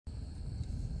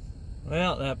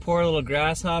Well, that poor little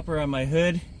grasshopper on my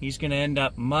hood, he's gonna end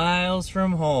up miles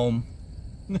from home.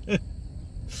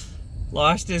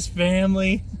 Lost his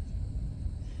family.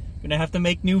 Gonna have to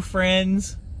make new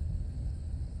friends.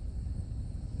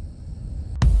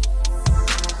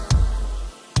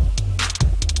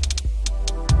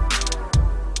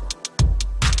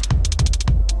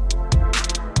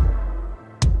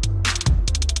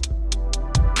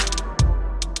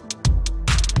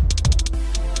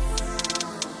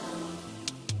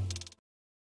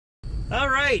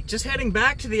 Alright, just heading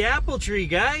back to the apple tree,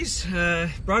 guys.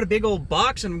 Brought a big old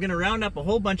box and I'm gonna round up a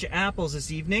whole bunch of apples this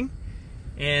evening.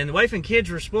 And the wife and kids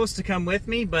were supposed to come with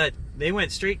me, but they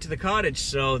went straight to the cottage,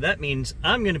 so that means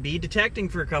I'm gonna be detecting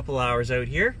for a couple hours out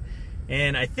here.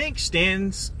 And I think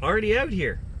Stan's already out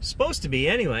here. Supposed to be,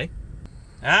 anyway.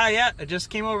 Ah, yeah, I just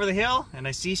came over the hill and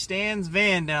I see Stan's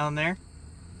van down there.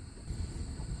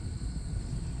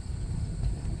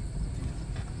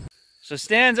 So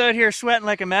Stan's out here sweating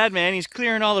like a madman. He's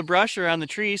clearing all the brush around the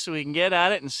tree so he can get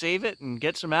at it and save it and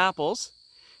get some apples.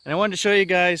 And I wanted to show you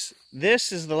guys,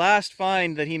 this is the last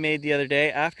find that he made the other day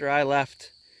after I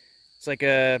left. It's like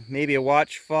maybe a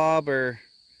watch fob or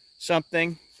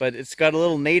something, but it's got a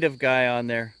little native guy on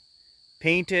there.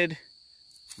 Painted,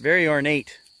 very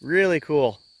ornate, really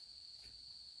cool.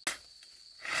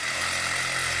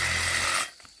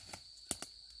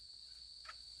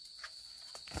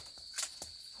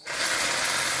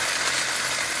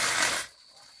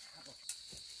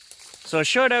 So a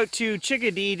shout out to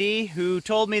Chickadee who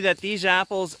told me that these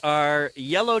apples are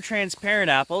yellow transparent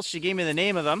apples. She gave me the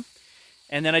name of them.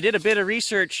 And then I did a bit of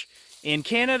research in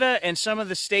Canada and some of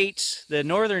the states, the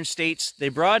northern states, they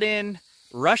brought in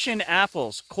Russian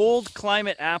apples, cold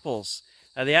climate apples.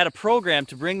 They had a program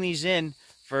to bring these in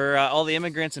for all the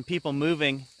immigrants and people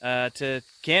moving to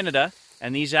Canada.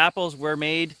 And these apples were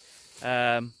made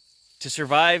to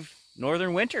survive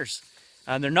northern winters.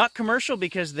 They're not commercial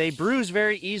because they bruise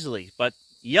very easily, but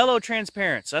yellow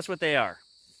transparents, that's what they are.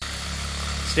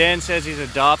 Stan says he's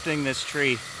adopting this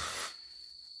tree.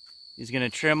 He's gonna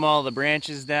trim all the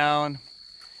branches down.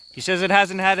 He says it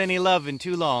hasn't had any love in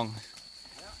too long.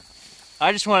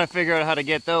 I just want to figure out how to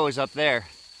get those up there.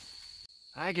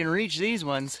 I can reach these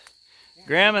ones.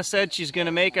 Grandma said she's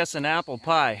gonna make us an apple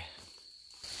pie.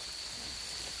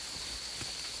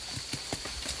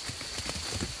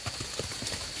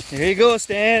 Here you go,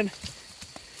 Stan.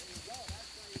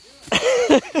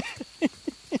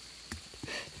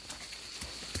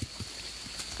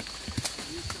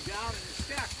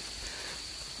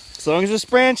 As long as this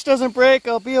branch doesn't break,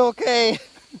 I'll be okay.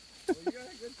 Well, you got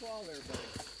a good fall there, buddy.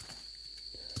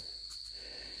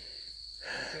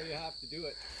 So you have to do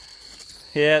it.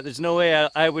 Yeah, there's no way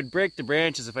I would break the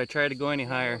branches if I tried to go any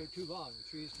higher. Too long. The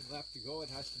tree's been left to go. It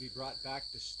has to be brought back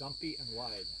to stumpy and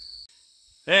wide.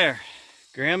 There.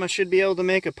 Grandma should be able to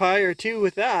make a pie or two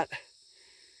with that.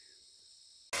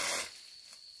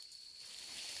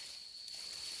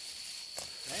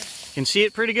 Okay. You can see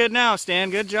it pretty good now, Stan.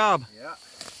 Good job. Yeah.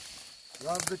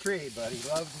 Love the tree, buddy.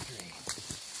 Love the tree.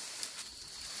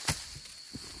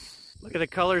 Look at the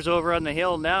colors over on the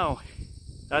hill now.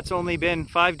 That's only been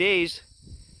 5 days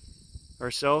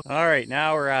or so. All right,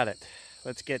 now we're at it.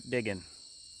 Let's get digging.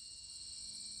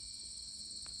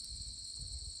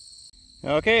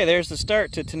 Okay, there's the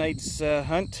start to tonight's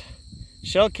hunt.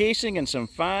 Shell casing and some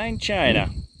fine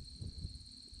china.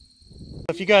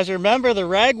 If you guys remember the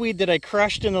ragweed that I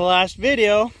crushed in the last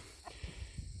video,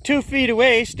 2 feet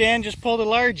away, Stan just pulled a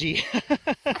largie.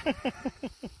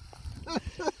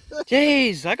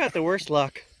 Jeez, I got the worst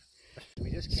luck.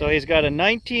 So he's got a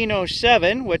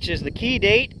 1907, which is the key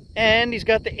date, and he's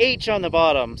got the H on the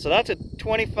bottom. So that's a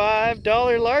 $25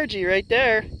 largie right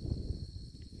there.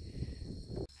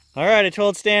 All right, I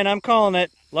told Stan I'm calling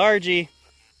it. Largie.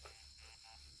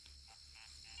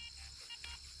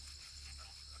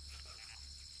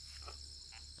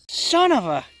 Son of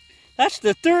a... That's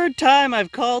the 3rd time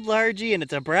I've called largie and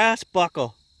it's a brass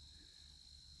buckle.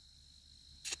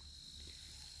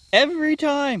 Every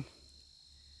time.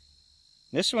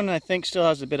 This one I think still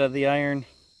has a bit of the iron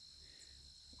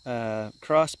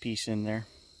cross piece in there.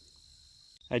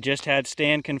 I just had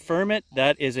Stan confirm it.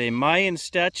 That is a Mayan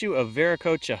statue of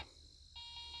Viracocha.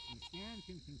 And Stan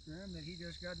can confirm that he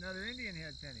just got another Indian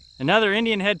head penny. Another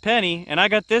Indian head penny, and I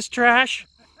got this trash.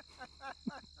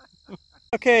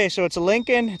 Okay, so it's a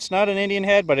Lincoln. It's not an Indian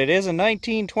head, but it is a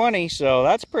 1920, so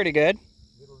that's pretty good.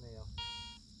 Little nail.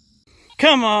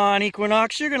 Come on,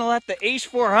 Equinox, you're gonna let the Ace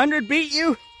 400 beat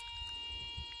you?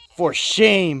 For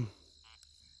shame.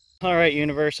 All right,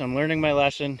 universe, I'm learning my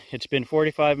lesson. It's been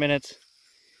 45 minutes.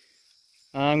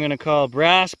 I'm gonna call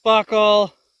brass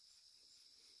buckle.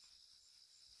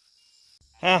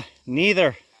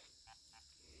 Neither.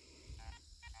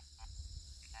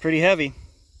 Pretty heavy.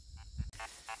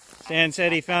 Stan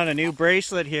said he found a new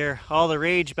bracelet here, all the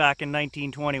rage back in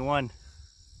 1921.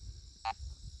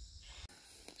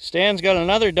 Stan's got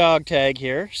another dog tag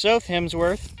here, South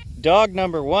Hemsworth, dog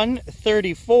number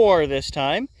 134 this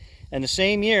time, and the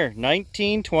same year,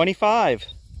 1925.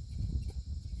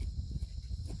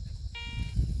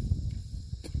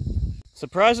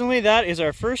 Surprisingly, that is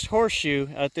our first horseshoe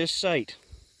at this site.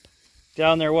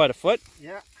 Down there, what, a foot?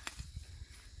 Yeah.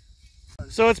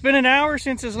 So it's been an hour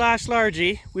since his last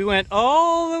Largie. We went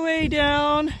all the way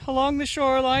down along the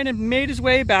shoreline and made his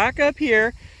way back up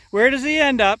here. Where does he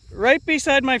end up? Right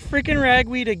beside my freaking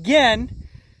ragweed again.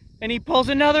 And he pulls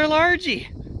another Largie.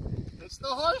 It's the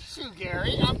horseshoe,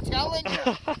 Gary. I'm telling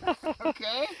you.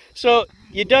 Okay? So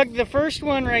you dug the first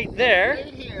one right there.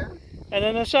 Right here. And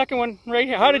then the second one right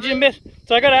here. How did you miss?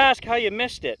 So I got to ask how you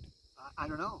missed it. I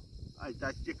don't know.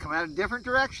 You come out a different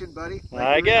direction, buddy. Like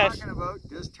I guess. Talking about,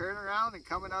 just turn around and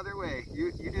come another way.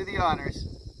 You do the honors.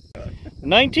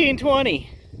 1920.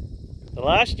 The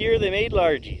last year they made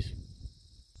Largies.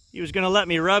 He was going to let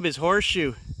me rub his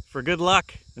horseshoe for good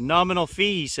luck. A nominal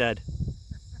fee, he said.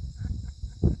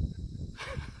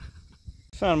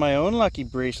 Found my own lucky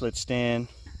bracelet, Stan.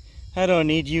 I don't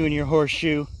need you and your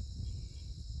horseshoe.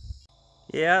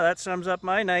 Yeah, that sums up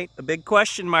my night. A big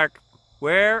question mark.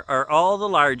 Where are all the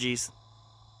Largies?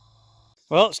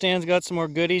 Well, Stan's got some more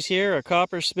goodies here. A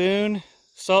copper spoon,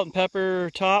 salt and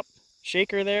pepper top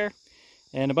shaker there,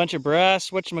 and a bunch of brass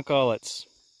whatchamacallits.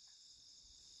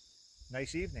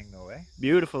 Nice evening though, eh?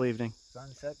 Beautiful evening.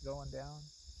 Sunset going down.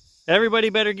 Everybody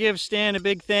better give Stan a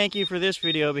big thank you for this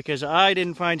video because I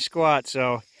didn't find squat,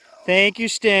 so thank you,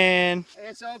 Stan.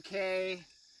 It's okay.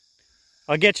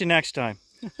 I'll get you next time.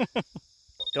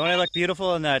 Don't I look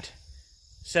beautiful in that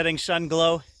setting sun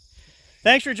glow?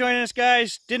 Thanks for joining us,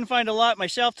 guys. Didn't find a lot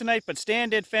myself tonight, but Stan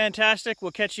did fantastic.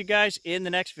 We'll catch you guys in the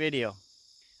next video.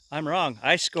 I'm wrong.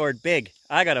 I scored big.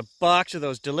 I got a box of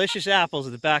those delicious apples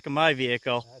at the back of my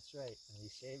vehicle. That's right. And we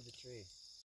saved the tree.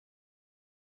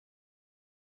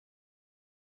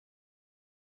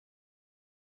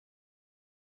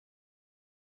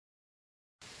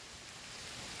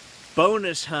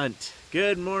 Bonus hunt.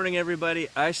 Good morning, everybody.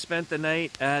 I spent the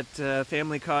night at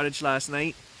family cottage last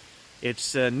night.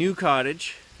 It's a new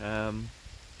cottage.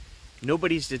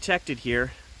 Nobody's detected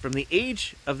here. From the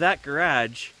age of that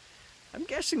garage, I'm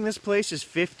guessing this place is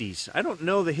 50s. I don't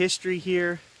know the history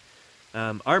here.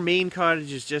 Our main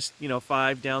cottage is just,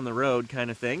 5 down the road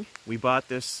kind of thing. We bought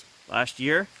this last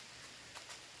year.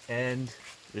 And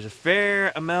there's a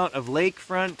fair amount of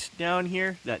lakefront down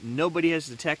here that nobody has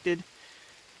detected.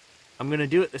 I'm going to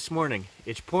do it this morning.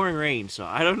 It's pouring rain, so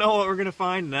I don't know what we're going to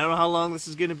find, and I don't know how long this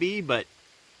is going to be, but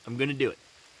I'm going to do it.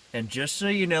 And just so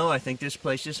you know, I think this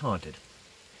place is haunted.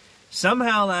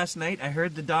 Somehow last night I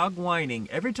heard the dog whining.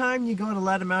 Every time you go to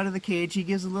let him out of the cage, he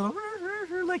gives a little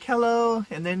like hello,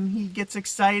 and then he gets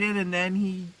excited, and then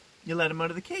you let him out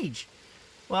of the cage.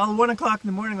 Well, 1 o'clock in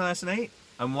the morning last night,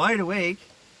 I'm wide awake.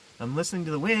 I'm listening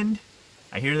to the wind.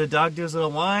 I hear the dog do his little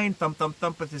whine, thump, thump,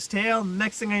 thump with his tail.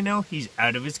 Next thing I know, he's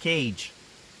out of his cage.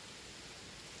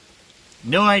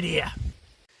 No idea.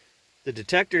 The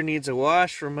detector needs a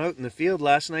wash from out in the field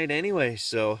last night anyway,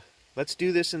 so let's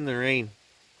do this in the rain.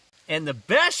 And the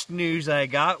best news I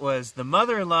got was the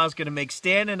mother-in-law is going to make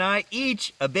Stan and I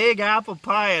each a big apple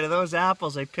pie out of those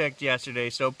apples I picked yesterday,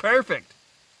 so perfect.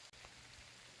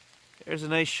 There's a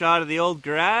nice shot of the old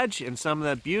garage and some of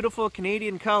that beautiful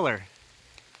Canadian color.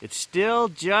 It's still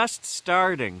just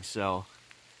starting,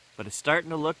 but it's starting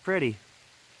to look pretty.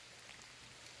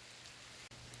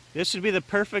 This would be the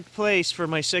perfect place for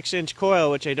my 6-inch coil,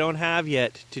 which I don't have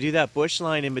yet. To do that bush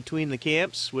line in between the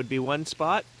camps would be one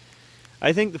spot.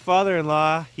 I think the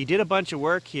father-in-law, he did a bunch of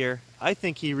work here. I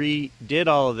think he redid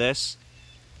all of this.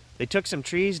 They took some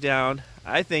trees down.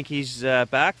 I think he's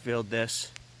backfilled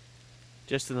this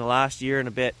just in the last year and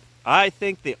a bit. I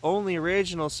think the only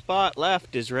original spot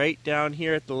left is right down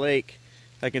here at the lake.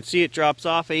 I can see it drops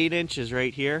off 8 inches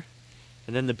right here.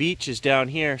 And then the beach is down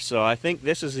here. So I think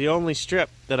this is the only strip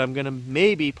that I'm going to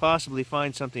maybe possibly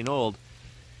find something old.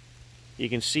 You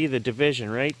can see the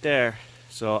division right there.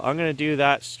 So I'm going to do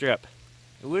that strip.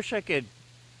 I wish I could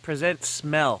present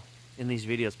smell in these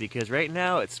videos because right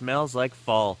now it smells like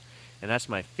fall. And that's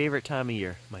my favorite time of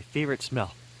year. My favorite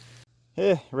smell.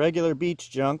 Regular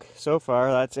beach junk so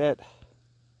far, that's it.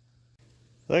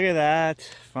 Look at that,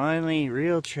 finally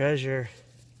real treasure.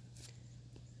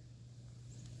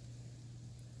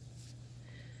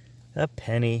 A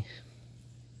penny.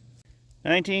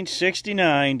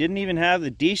 1969, didn't even have the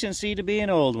decency to be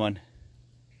an old one.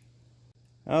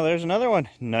 Oh, there's another one.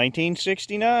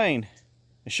 1969.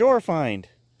 A shore find.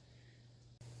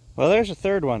 Well, there's a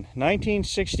third one.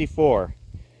 1964.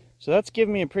 So that's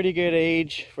giving me a pretty good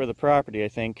age for the property, I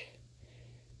think.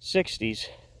 60s.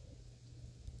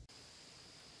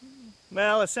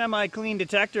 Well, a semi-clean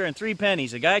detector and 3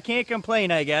 pennies. A guy can't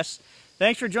complain, I guess.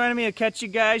 Thanks for joining me. I'll catch you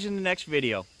guys in the next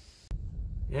video.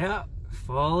 Yeah,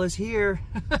 fall is here.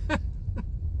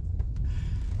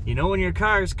 You know when your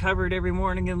car is covered every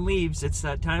morning in leaves, it's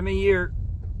that time of year.